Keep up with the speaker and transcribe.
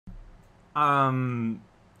Um,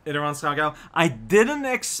 Iteron Scout, I didn't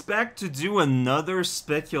expect to do another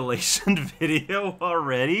speculation video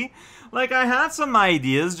already. Like, I had some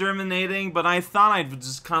ideas germinating, but I thought I'd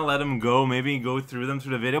just kind of let them go, maybe go through them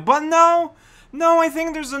through the video. But no! No, I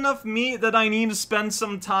think there's enough meat that I need to spend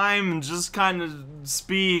some time and just kind of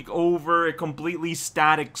speak over a completely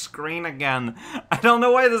static screen again. I don't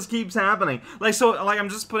know why this keeps happening. Like, I'm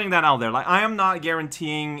just putting that out there. Like, I am not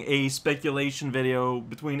guaranteeing a speculation video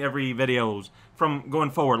between every videos from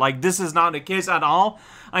going forward. Like, this is not the case at all.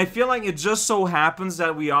 I feel like it just so happens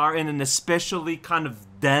that we are in an especially kind of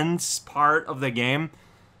dense part of the game.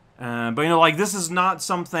 But, you know, like, this is not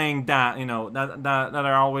something that, you know, that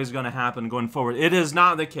are always going to happen going forward. It is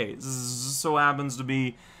not the case. This just so happens to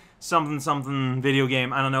be something video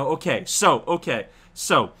game. I don't know. Okay, so,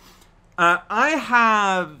 I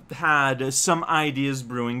have had some ideas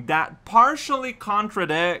brewing that partially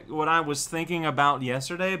contradict what I was thinking about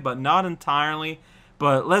yesterday, but not entirely.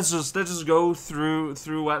 But let's just go through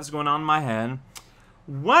what's going on in my head.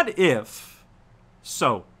 What if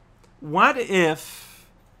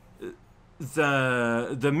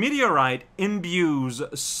the meteorite imbues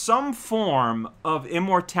some form of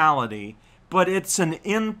immortality, but it's an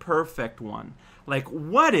imperfect one? Like,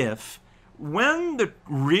 what if when the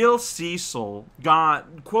real Cecil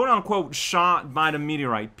got quote-unquote shot by the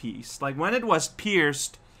meteorite piece, like when it was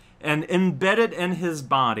pierced and embedded in his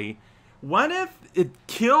body, what if it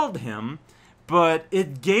killed him, but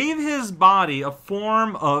it gave his body a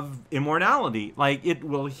form of immortality? Like, it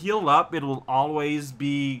will heal up, it will always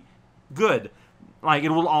be good, like it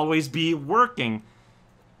will always be working.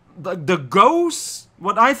 The ghost,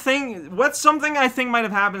 what's something I think might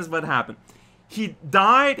have happened is what happened. He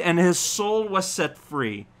died and his soul was set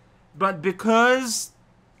free, but because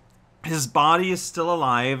his body is still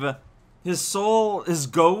alive, his soul, his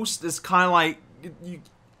ghost is kind of like,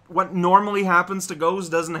 what normally happens to ghosts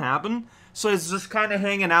doesn't happen, so it's just kind of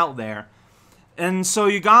hanging out there. And so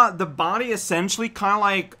you got the body essentially kind of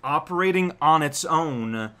like operating on its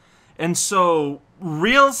own. And so,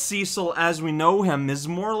 real Cecil, as we know him, is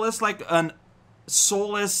more or less like an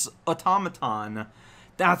soulless automaton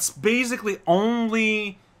that's basically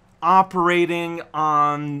only operating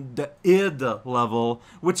on the id level,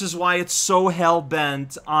 which is why it's so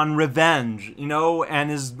hell-bent on revenge, you know, and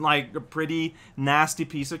is like a pretty nasty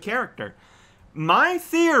piece of character. My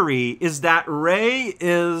theory is that Ray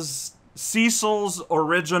is Cecil's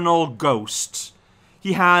original ghost.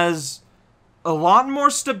 He has a lot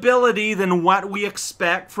more stability than what we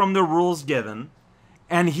expect from the rules given.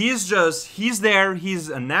 And he's there, he's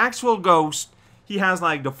an actual ghost. He has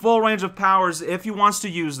like the full range of powers if he wants to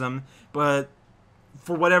use them, but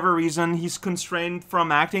for whatever reason, he's constrained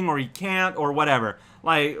from acting, or he can't, or whatever.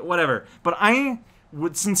 Like, whatever. But I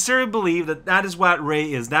would sincerely believe that that is what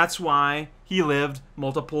Ray is. That's why he lived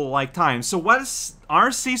multiple, like, times. So what is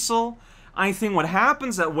our Cecil? I think what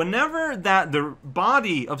happens that whenever that the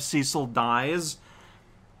body of Cecil dies,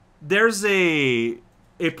 there's a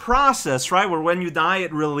process, right, where when you die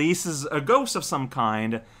it releases a ghost of some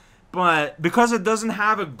kind, but because it doesn't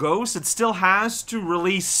have a ghost, it still has to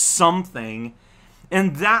release something,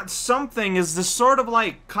 and that something is this sort of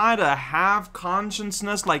like kind of half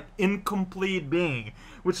consciousness, like incomplete being,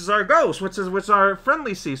 which is our ghost, which is our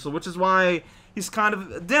friendly Cecil, which is why he's kind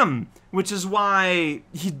of dim, which is why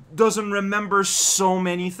he doesn't remember so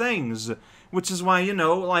many things, which is why, you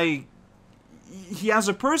know, like, he has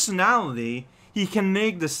a personality, he can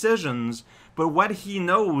make decisions, but what he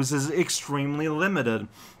knows is extremely limited.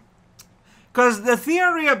 Because the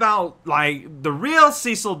theory about, like, the real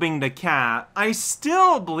Cecil being the cat, I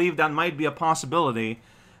still believe that might be a possibility,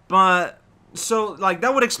 but, so, like,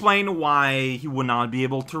 that would explain why he would not be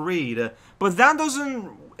able to read, but that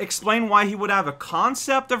doesn't explain why he would have a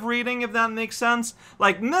concept of reading, if that makes sense.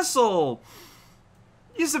 Like, Missile,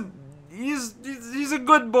 he's a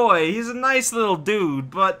good boy, he's a nice little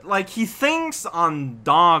dude, but, like, he thinks on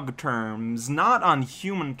dog terms, not on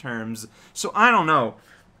human terms, so I don't know.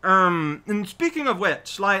 And speaking of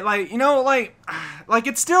which, like, you know, like,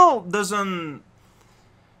 it still doesn't,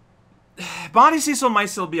 Body Cecil might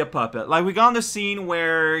still be a puppet. Like, we got the scene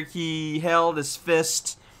where he held his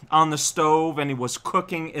fist on the stove and he was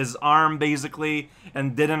cooking his arm, basically,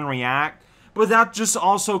 and didn't react. But that just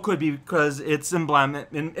also could be because it's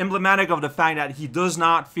emblematic of the fact that he does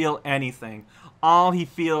not feel anything. All he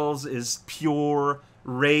feels is pure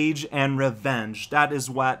rage and revenge. That is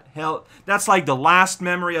what that's like the last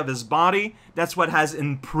memory of his body. That's what has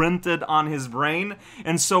imprinted on his brain.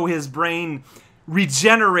 And so his brain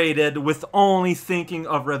regenerated with only thinking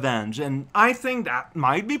of revenge. And I think that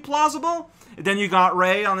might be plausible. Then you got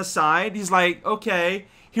Ray on the side. He's like, okay,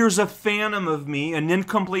 here's a phantom of me, an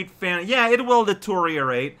incomplete phantom. Yeah, it will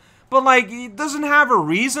deteriorate, but like, it doesn't have a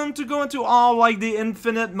reason to go into all like the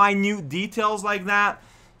infinite minute details like that.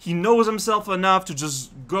 He knows himself enough to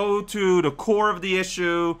just go to the core of the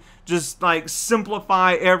issue, just like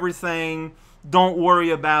simplify everything, don't worry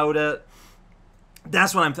about it.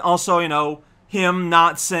 That's what I'm also, you know, him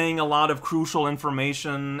not saying a lot of crucial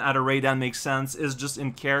information at a rate that makes sense is just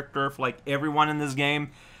in character for like everyone in this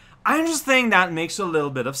game. I just think that makes a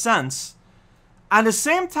little bit of sense. At the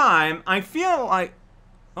same time, I feel like,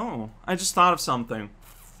 oh, I just thought of something.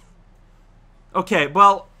 Okay,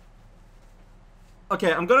 well,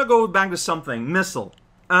 okay, I'm gonna go back to something. Missile.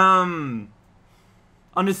 On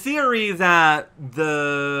the theory that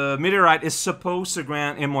the meteorite is supposed to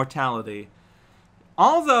grant immortality,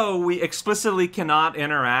 although we explicitly cannot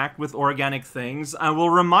interact with organic things, I will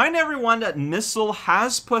remind everyone that Missile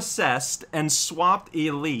has possessed and swapped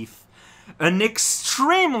a leaf, an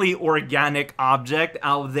extremely organic object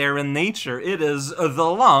out there in nature. It is the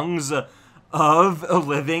lungs of a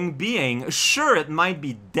living being. Sure, it might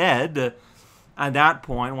be dead at that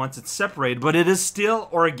point once it's separated, but it is still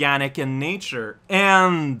organic in nature.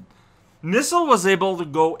 And Missile was able to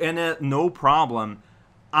go in it no problem.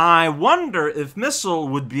 I wonder if Missile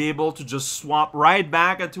would be able to just swap right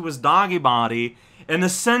back into his doggy body and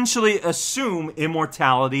essentially assume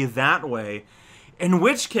immortality that way. In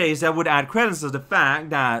which case, that would add credence to the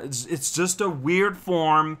fact that it's just a weird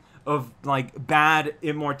form of, like, bad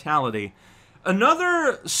immortality.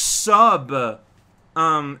 Another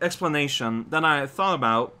explanation that I thought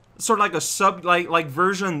about, sort of like a like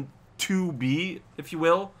version 2B, if you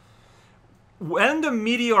will. When the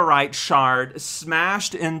meteorite shard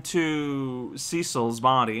smashed into Cecil's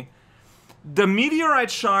body, the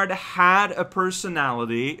meteorite shard had a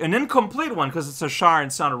personality, an incomplete one because it's a shard,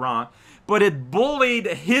 it's not a rock, but it bullied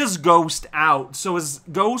his ghost out. So his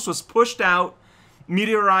ghost was pushed out,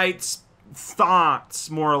 meteorite's thoughts,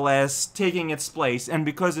 more or less, taking its place. And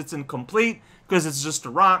because it's incomplete, because it's just a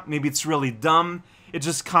rock, maybe it's really dumb, it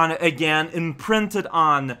just kind of, again, imprinted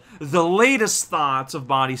on the latest thoughts of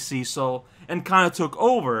Body Cecil and kind of took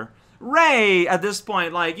over. Ray, at this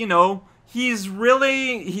point, like, you know, he's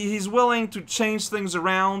willing to change things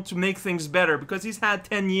around to make things better because he's had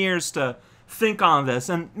 10 years to think on this,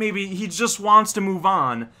 and maybe he just wants to move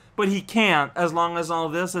on, but he can't as long as all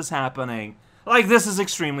this is happening. Like, this is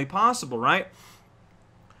extremely possible, right?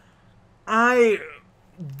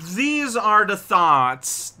 These are the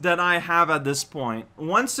thoughts that I have at this point.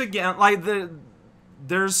 Once again, like,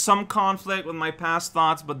 there's some conflict with my past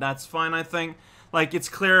thoughts, but that's fine, I think. Like, it's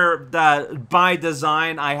clear that by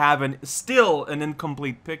design, I have still an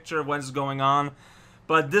incomplete picture of what is going on.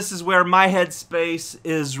 But this is where my headspace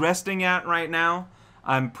is resting at right now.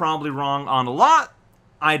 I'm probably wrong on a lot.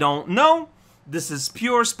 I don't know. This is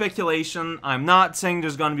pure speculation. I'm not saying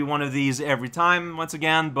there's going to be one of these every time, once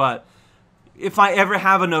again, but if I ever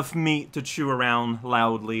have enough meat to chew around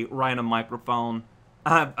loudly right in a microphone,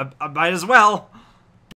 I might as well.